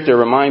your character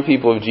remind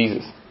people of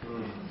Jesus?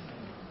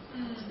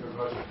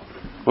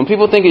 When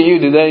people think of you,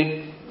 do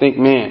they think,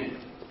 man,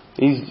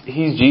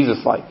 he's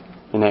Jesus-like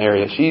in that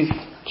area. She's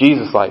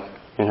Jesus-like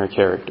in her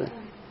character.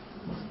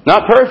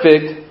 Not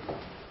perfect,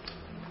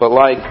 but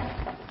like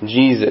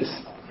Jesus.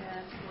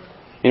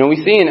 You know, we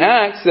see in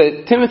Acts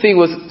that Timothy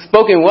was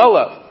spoken well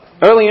of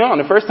early on,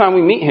 the first time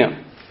we meet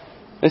him.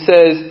 It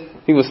says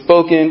he was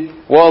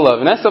spoken well of.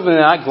 And that's something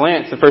that I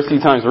glanced the first few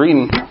times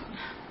reading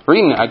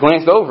it. I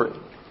glanced over it.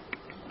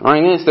 All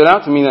right, and it stood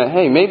out to me that,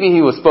 hey, maybe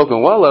he was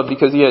spoken well of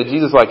because he had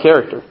Jesus-like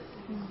character.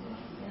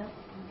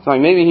 It's like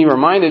maybe he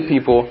reminded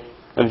people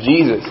of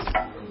Jesus.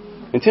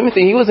 And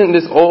Timothy, he wasn't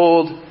this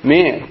old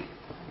man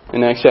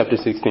in Acts chapter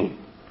 16.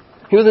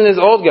 He wasn't this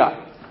old guy.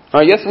 All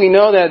right, yes, we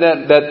know that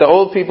the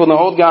old people and the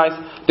old guys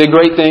did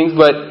great things,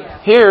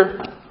 but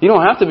here, you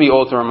don't have to be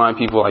old to remind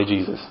people like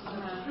Jesus.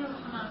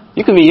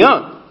 You can be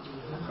young.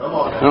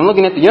 And I'm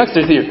looking at the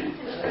youngsters here.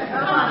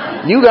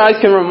 You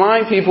guys can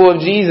remind people of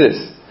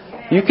Jesus.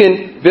 You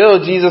can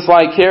build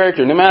Jesus-like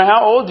character, no matter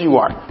how old you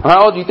are, or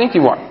how old you think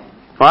you are.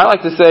 Well, I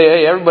like to say,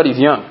 hey, everybody's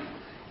young.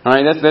 All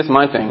right, that's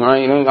my thing. All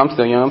right, you know, I'm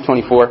still young. I'm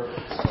 24.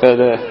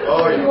 Thanks.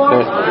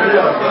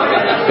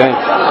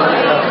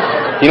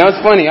 You know,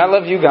 it's funny. I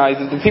love you guys.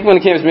 The people in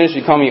the campus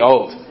ministry call me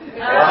old.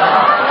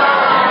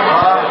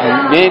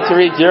 Me and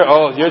Tariq, you're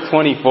old. You're 24.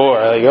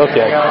 Like,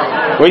 okay.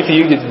 Wait till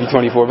you get to be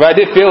 24. But I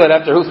did feel it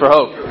after Hoops for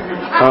Hope.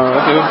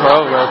 After Hoops for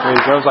Hope last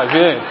week. I was like,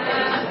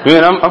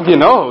 man, I'm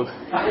getting old.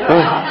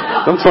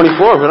 I'm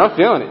 24, but I'm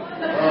feeling it.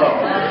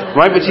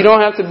 Right? But you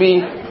don't have to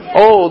be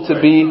old to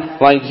be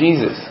like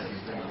Jesus.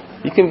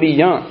 You can be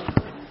young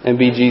and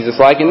be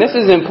Jesus-like. And this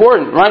is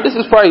important, right? This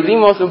is probably the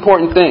most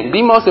important thing.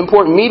 The most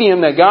important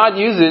medium that God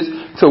uses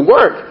to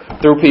work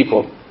through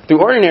people,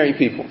 through ordinary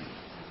people.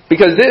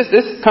 Because this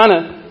kind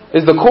of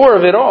is the core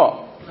of it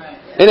all.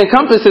 It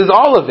encompasses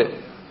all of it.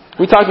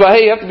 We talked about,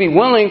 hey, you have to be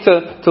willing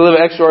to live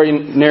an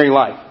extraordinary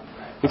life.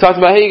 We talked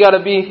about, hey, you got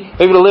to be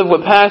able to live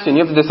with passion.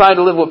 You have to decide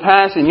to live with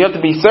passion. You have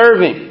to be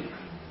serving.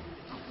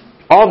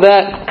 All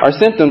that are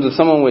symptoms of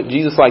someone with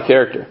Jesus-like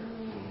character.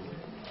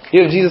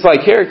 You have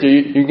Jesus-like character,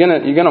 you're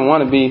gonna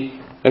want to be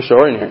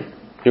extraordinary.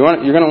 You're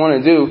going to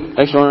want to do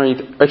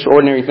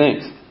extraordinary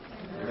things.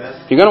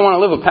 You're going to want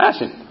to live with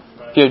passion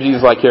if you have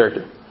Jesus-like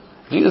character.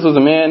 Jesus was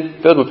a man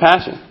filled with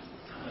passion.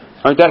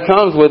 Right? That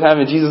comes with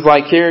having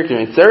Jesus-like character.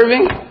 And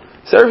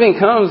serving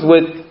comes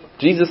with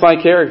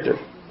Jesus-like character.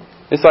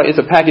 It's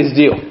a package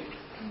deal.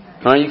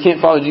 Right? You can't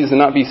follow Jesus and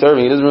not be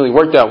serving. It doesn't really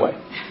work that way.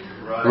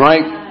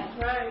 Right?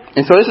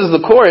 And so this is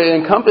the core. It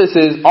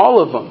encompasses all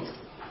of them.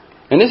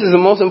 And this is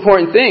the most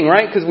important thing,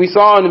 right? Because we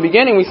saw in the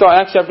beginning, we saw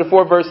Acts chapter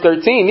 4, verse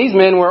 13. These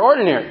men were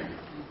ordinary.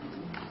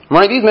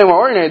 Right? These men were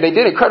ordinary. They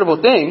did incredible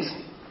things.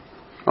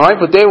 Alright?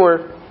 But they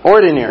were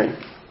ordinary.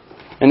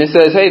 And it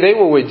says, hey, they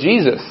were with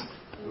Jesus.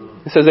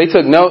 It says they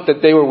took note that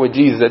they were with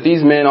Jesus. That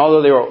these men,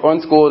 although they were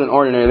unschooled and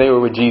ordinary, they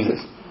were with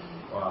Jesus.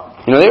 Wow.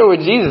 They were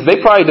with Jesus.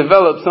 They probably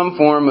developed some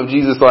form of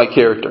Jesus-like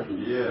character.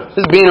 Yeah.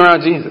 Just being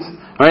around Jesus.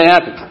 Right? It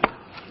happens.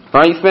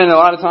 Right? You spend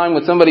a lot of time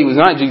with somebody who's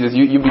not Jesus,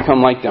 you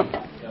become like them.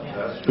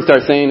 You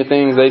start saying the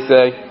things they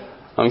say.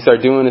 You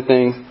start doing the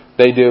things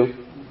they do.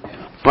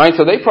 Right?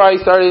 So they probably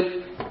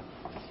started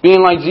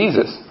being like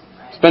Jesus.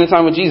 Spending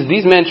time with Jesus.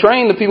 These men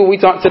trained the people we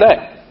taught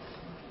today.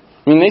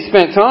 They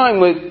spent time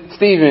with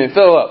Stephen,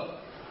 Philip,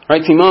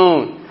 right?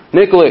 Timon,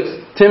 Nicholas,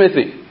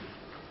 Timothy.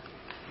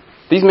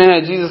 These men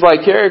had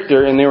Jesus-like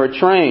character and they were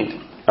trained.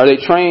 Or they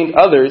trained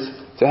others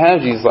to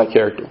have Jesus-like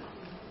character.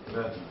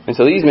 And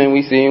so these men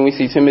we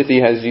see Timothy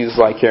has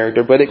Jesus-like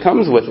character, but it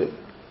comes with it.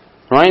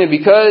 Right? And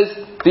because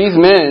these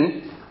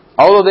men,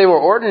 although they were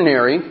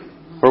ordinary,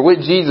 were with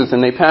Jesus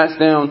and they passed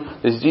down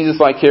this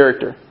Jesus-like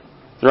character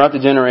throughout the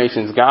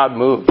generations, God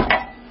moved.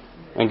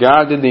 And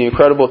God did the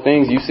incredible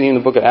things you see in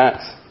the book of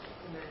Acts.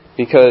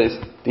 Because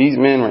these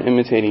men were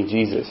imitating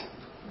Jesus.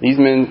 These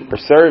men were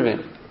serving.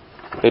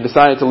 They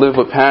decided to live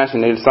with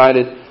passion. They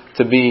decided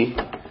to be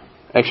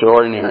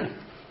extraordinary.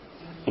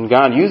 And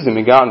God used them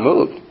and God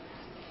moved.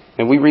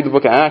 And we read the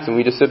book of Acts and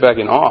we just sit back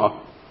in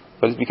awe.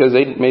 But it's because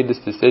they made this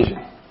decision.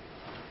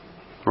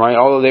 Right?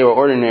 Although they were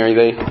ordinary,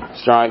 they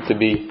strive to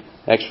be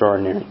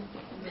extraordinary.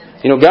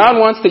 God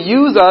wants to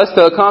use us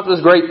to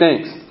accomplish great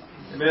things.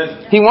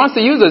 Amen. He wants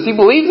to use us. He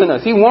believes in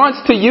us. He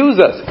wants to use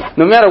us.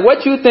 No matter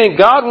what you think,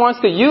 God wants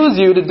to use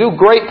you to do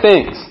great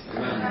things.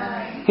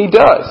 Amen. He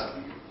does.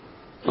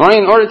 Right?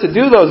 In order to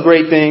do those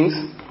great things,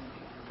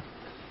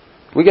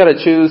 we got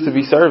to choose to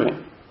be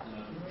serving.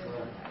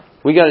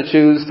 We got to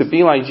choose to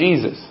be like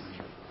Jesus.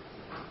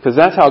 Because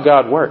that's how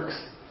God works.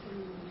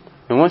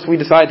 And once we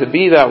decide to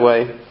be that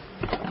way,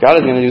 God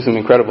is going to do some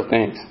incredible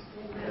things.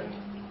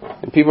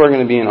 And people are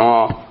going to be in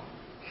awe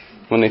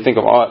when they think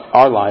of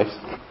our lives.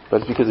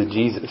 But it's because of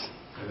Jesus.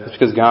 It's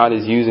because God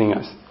is using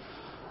us.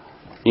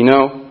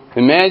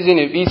 Imagine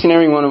if each and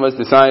every one of us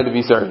decided to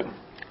be serving.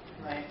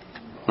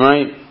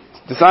 Right?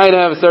 Decided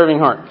to have a serving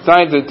heart.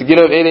 Decided to get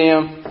up 8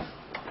 a.m.,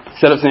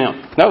 set up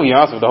sound. That would be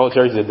awesome if the whole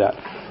church did that.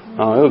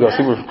 It would go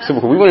super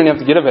cool. We wouldn't have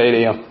to get up at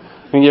 8 a.m.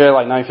 We can get there at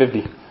like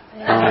 9:50.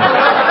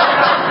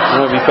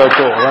 That would be so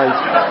cool, right?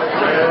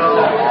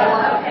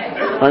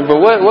 Right? But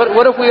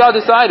what if we all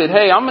decided,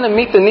 hey, I'm going to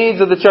meet the needs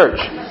of the church.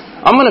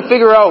 I'm going to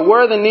figure out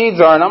where the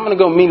needs are and I'm going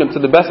to go meet them to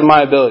the best of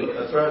my ability.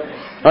 That's right.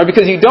 Right?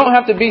 Because you don't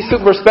have to be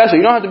super special.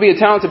 You don't have to be a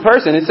talented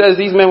person. It says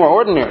these men were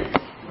ordinary.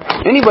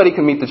 Anybody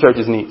can meet the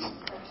church's needs.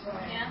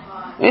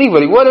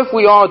 Anybody. What if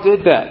we all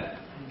did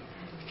that?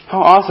 How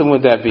awesome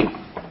would that be?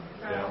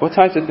 What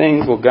types of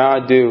things will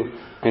God do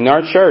in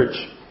our church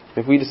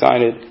if we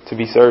decided to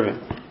be serving?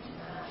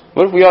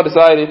 What if we all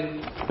decided,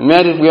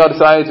 imagine if we all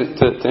decided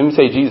to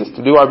imitate Jesus,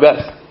 to do our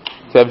best,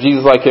 to have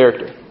Jesus-like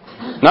character.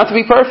 Not to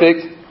be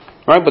perfect,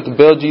 right, but to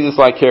build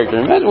Jesus-like character.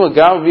 Imagine what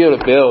God would be able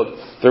to build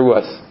through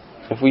us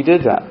if we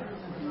did that.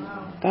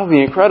 That would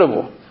be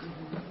incredible.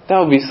 That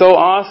would be so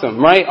awesome,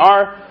 right?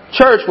 Our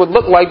church would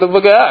look like the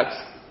book of Acts.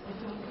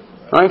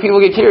 Right? People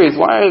get curious,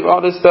 why is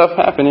all this stuff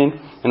happening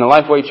in the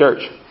Lifeway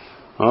Church?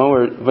 Oh,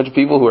 we're a bunch of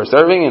people who are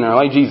serving and are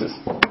like Jesus.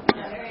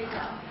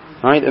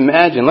 Right?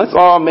 Imagine. Let's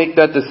all make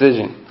that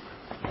decision.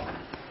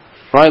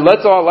 Right?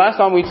 Last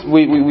time we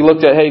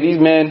looked at, hey,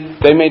 these men,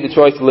 they made the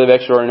choice to live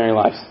extraordinary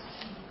lives.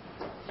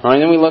 Right?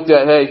 And then we looked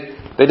at, hey,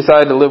 they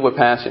decided to live with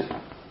passion.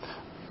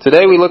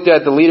 Today we looked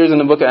at the leaders in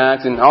the book of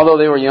Acts, and although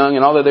they were young,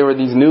 and although they were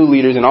these new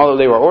leaders, and although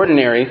they were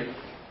ordinary,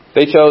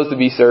 they chose to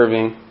be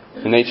serving,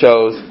 and they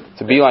chose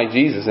to be like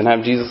Jesus and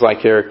have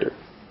Jesus-like character.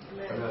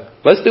 Amen.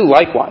 Let's do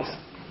likewise.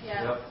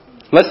 Yeah.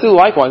 Let's do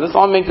likewise. Let's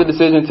all make the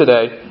decision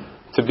today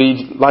to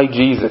be like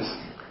Jesus,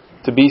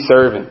 to be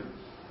serving.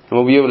 And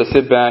we'll be able to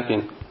sit back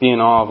and be in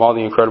awe of all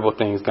the incredible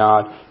things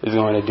God is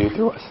going to do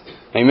through us.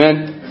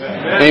 Amen?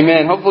 Amen.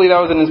 Amen. Hopefully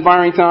that was an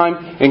inspiring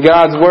time in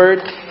God's Word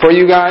for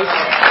you guys.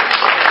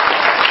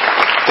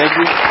 Thank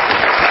you.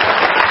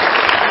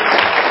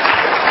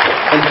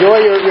 Enjoy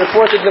your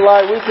 4th of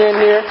July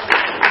weekend here.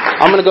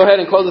 I'm going to go ahead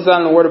and close this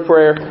out in a word of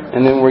prayer,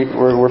 and then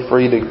we're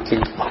free to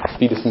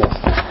be dismissed.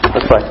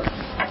 Let's pray.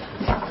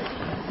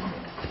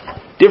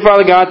 Dear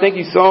Father God, thank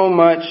you so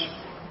much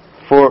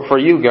for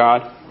you,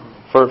 God,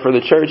 for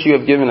the church you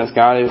have given us,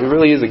 God. It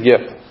really is a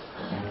gift,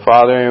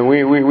 Father, and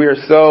we are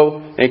so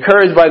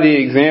encouraged by the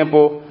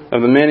example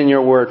of the men in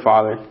your word,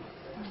 Father.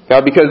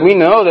 God, because we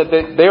know that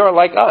they are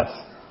like us.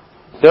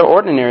 they're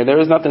ordinary. There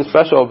is nothing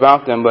special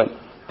about them, but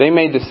they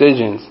made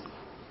decisions.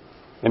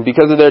 And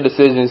because of their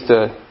decisions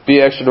to be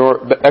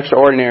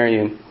extraordinary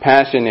and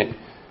passionate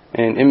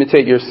and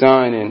imitate your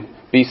Son and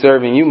be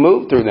serving, you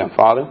moved through them,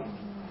 Father.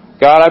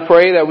 God, I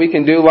pray that we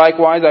can do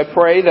likewise. I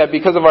pray that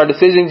because of our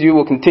decisions, you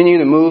will continue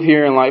to move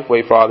here in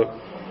Lifeway, Father.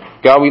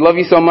 God, we love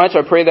you so much.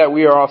 I pray that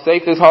we are all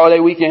safe this holiday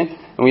weekend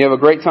and we have a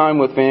great time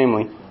with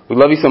family. We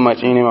love you so much.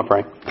 In your name I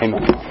pray.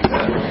 Amen.